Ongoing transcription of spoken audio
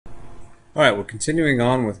Alright, we're continuing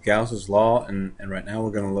on with Gauss's law, and right now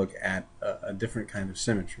we're going to look at a different kind of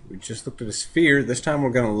symmetry. We just looked at a sphere. This time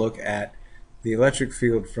we're going to look at the electric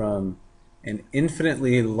field from an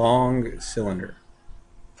infinitely long cylinder.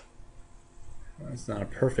 Well, it's not a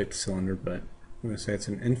perfect cylinder, but I'm going to say it's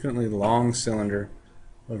an infinitely long cylinder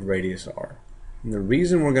of radius r. And the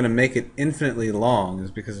reason we're going to make it infinitely long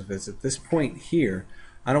is because if it's at this point here,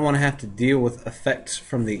 I don't want to have to deal with effects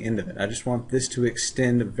from the end of it. I just want this to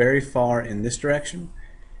extend very far in this direction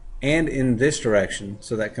and in this direction,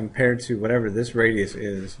 so that compared to whatever this radius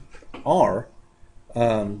is, r,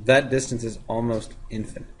 that distance is almost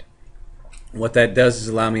infinite. What that does is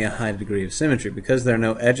allow me a high degree of symmetry. Because there are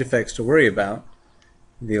no edge effects to worry about,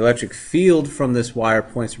 the electric field from this wire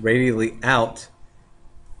points radially out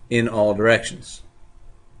in all directions.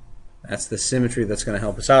 That's the symmetry that's going to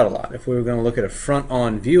help us out a lot. If we were going to look at a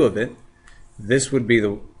front-on view of it, this would be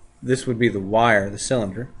the wire, the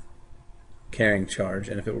cylinder, carrying charge,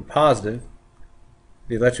 and if it were positive,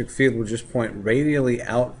 the electric field would just point radially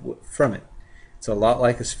out from it. It's a lot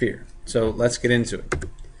like a sphere. So let's get into it.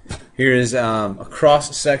 Here is a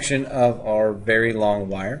cross section of our very long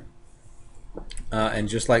wire, and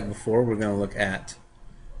just like before, we're going to look at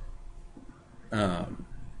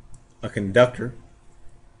a conductor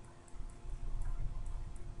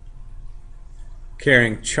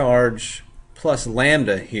carrying charge plus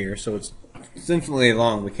lambda here, so it's infinitely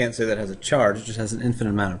long. We can't say that it has a charge, it just has an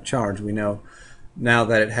infinite amount of charge. We know now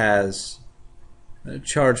that it has a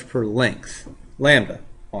charge per length, lambda,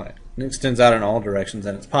 on it. It extends out in all directions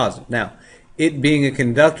and it's positive. Now, it being a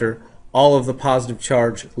conductor, all of the positive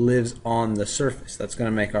charge lives on the surface. That's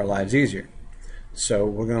going to make our lives easier. So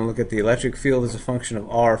we're going to look at the electric field as a function of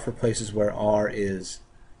r for places where r is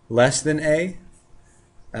less than a,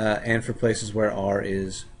 and for places where r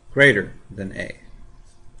is greater than a.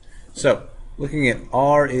 So, looking at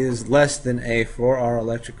r is less than a for our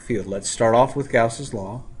electric field, let's start off with Gauss's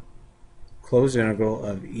law. Closed integral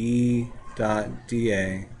of E dot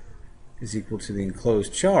dA is equal to the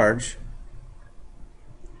enclosed charge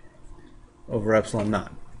over epsilon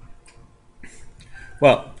naught.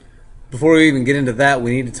 Well, before we even get into that,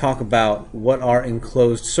 we need to talk about what our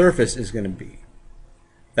enclosed surface is going to be.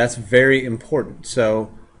 That's very important.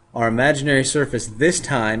 So, our imaginary surface this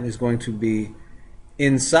time is going to be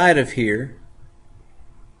inside of here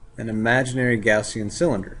an imaginary Gaussian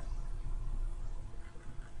cylinder.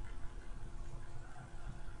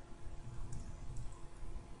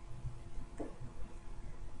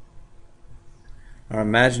 Our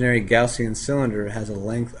imaginary Gaussian cylinder has a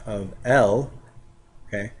length of L,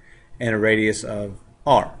 okay, and a radius of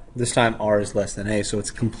R. This time R is less than A, so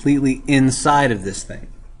it's completely inside of this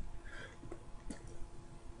thing.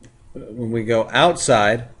 When we go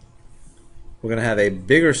outside, we're going to have a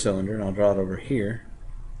bigger cylinder, and I'll draw it over here.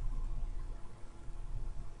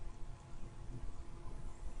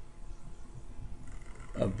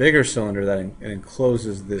 A bigger cylinder that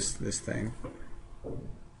encloses this thing.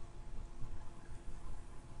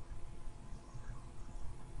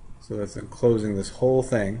 So that's enclosing this whole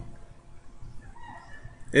thing.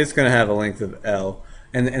 It's going to have a length of L.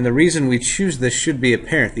 And the reason we choose this should be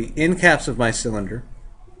apparent. The end caps of my cylinder,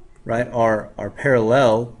 right, are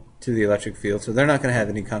parallel to the electric field, so they're not going to have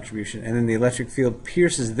any contribution. And then the electric field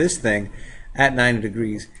pierces this thing at 90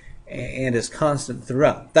 degrees and is constant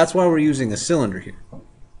throughout. That's why we're using a cylinder here.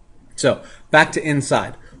 So, back to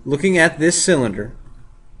inside. Looking at this cylinder,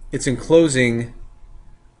 it's enclosing,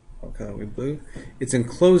 what color are we, blue? It's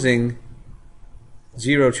enclosing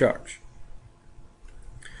zero charge.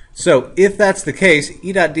 So if that's the case,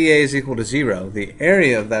 E dot dA is equal to 0. The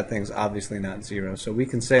area of that thing's obviously not 0, so we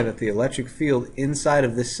can say that the electric field inside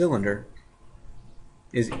of this cylinder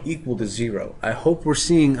is equal to 0. I hope we're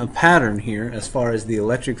seeing a pattern here as far as the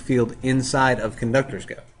electric field inside of conductors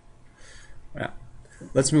go. Now,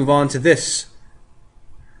 let's move on to this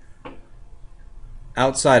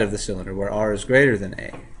outside of the cylinder where R is greater than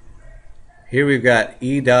A. Here we've got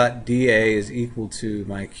E dot dA is equal to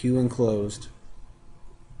my Q enclosed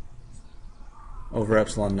over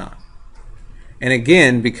epsilon naught. And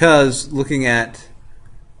again, because looking at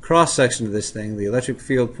cross-section of this thing, the electric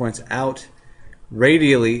field points out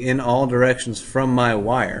radially in all directions from my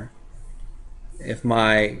wire. If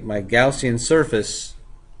my Gaussian surface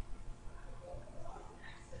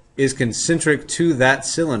is concentric to that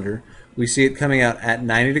cylinder, we see it coming out at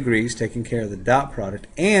 90 degrees, taking care of the dot product,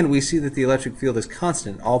 and we see that the electric field is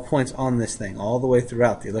constant at all points on this thing, all the way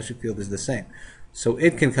throughout. The electric field is the same. So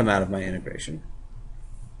it can come out of my integration.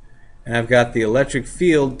 And I've got the electric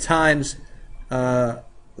field times the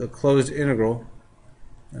closed integral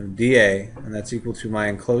of dA, and that's equal to my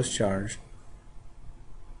enclosed charge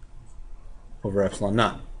over epsilon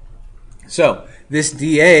naught. So this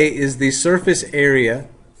dA is the surface area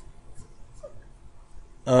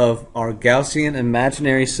of our Gaussian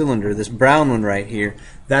imaginary cylinder, this brown one right here,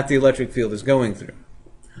 that the electric field is going through.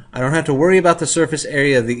 I don't have to worry about the surface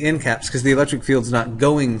area of the end caps because the electric field's not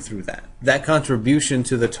going through that. That contribution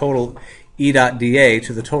to the total E dot dA,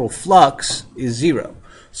 to the total flux, is 0.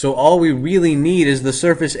 So all we really need is the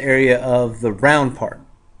surface area of the round part.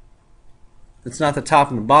 It's not the top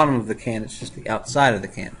and the bottom of the can, it's just the outside of the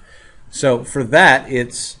can. So for that,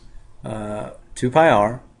 it's 2 pi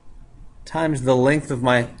r times the length of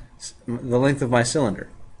my cylinder.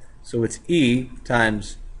 So it's E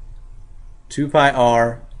times 2 pi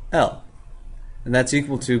r L, and that's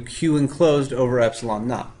equal to Q enclosed over epsilon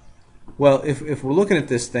naught. Well, if we're looking at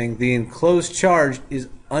this thing, the enclosed charge is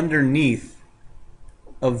underneath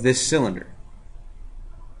of this cylinder,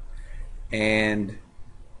 and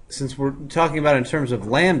since we're talking about in terms of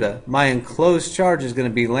lambda, my enclosed charge is going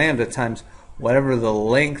to be lambda times whatever the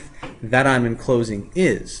length that I'm enclosing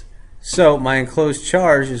is. So my enclosed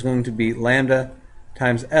charge is going to be lambda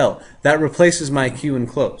times L. That replaces my Q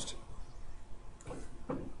enclosed.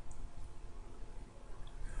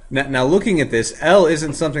 Now looking at this, L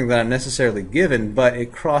isn't something that I'm necessarily given, but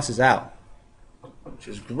it crosses out, which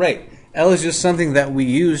is great. L is just something that we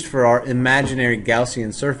used for our imaginary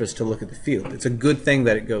Gaussian surface to look at the field. It's a good thing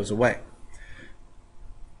that it goes away.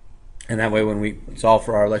 And that way when we solve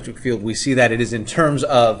for our electric field, we see that it is in terms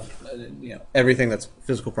of everything that's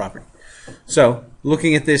physical property. So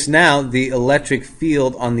looking at this now, the electric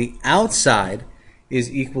field on the outside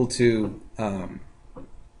is equal to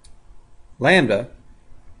lambda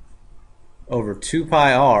over 2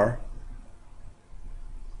 pi r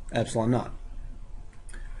epsilon naught.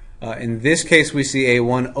 In this case, we see a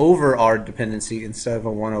 1 over r dependency instead of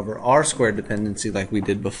a 1 over r squared dependency like we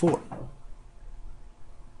did before.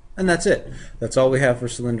 And that's it. That's all we have for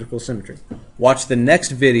cylindrical symmetry. Watch the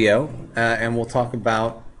next video and we'll talk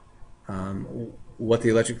about what the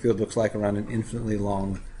electric field looks like around an infinitely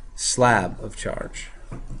long slab of charge.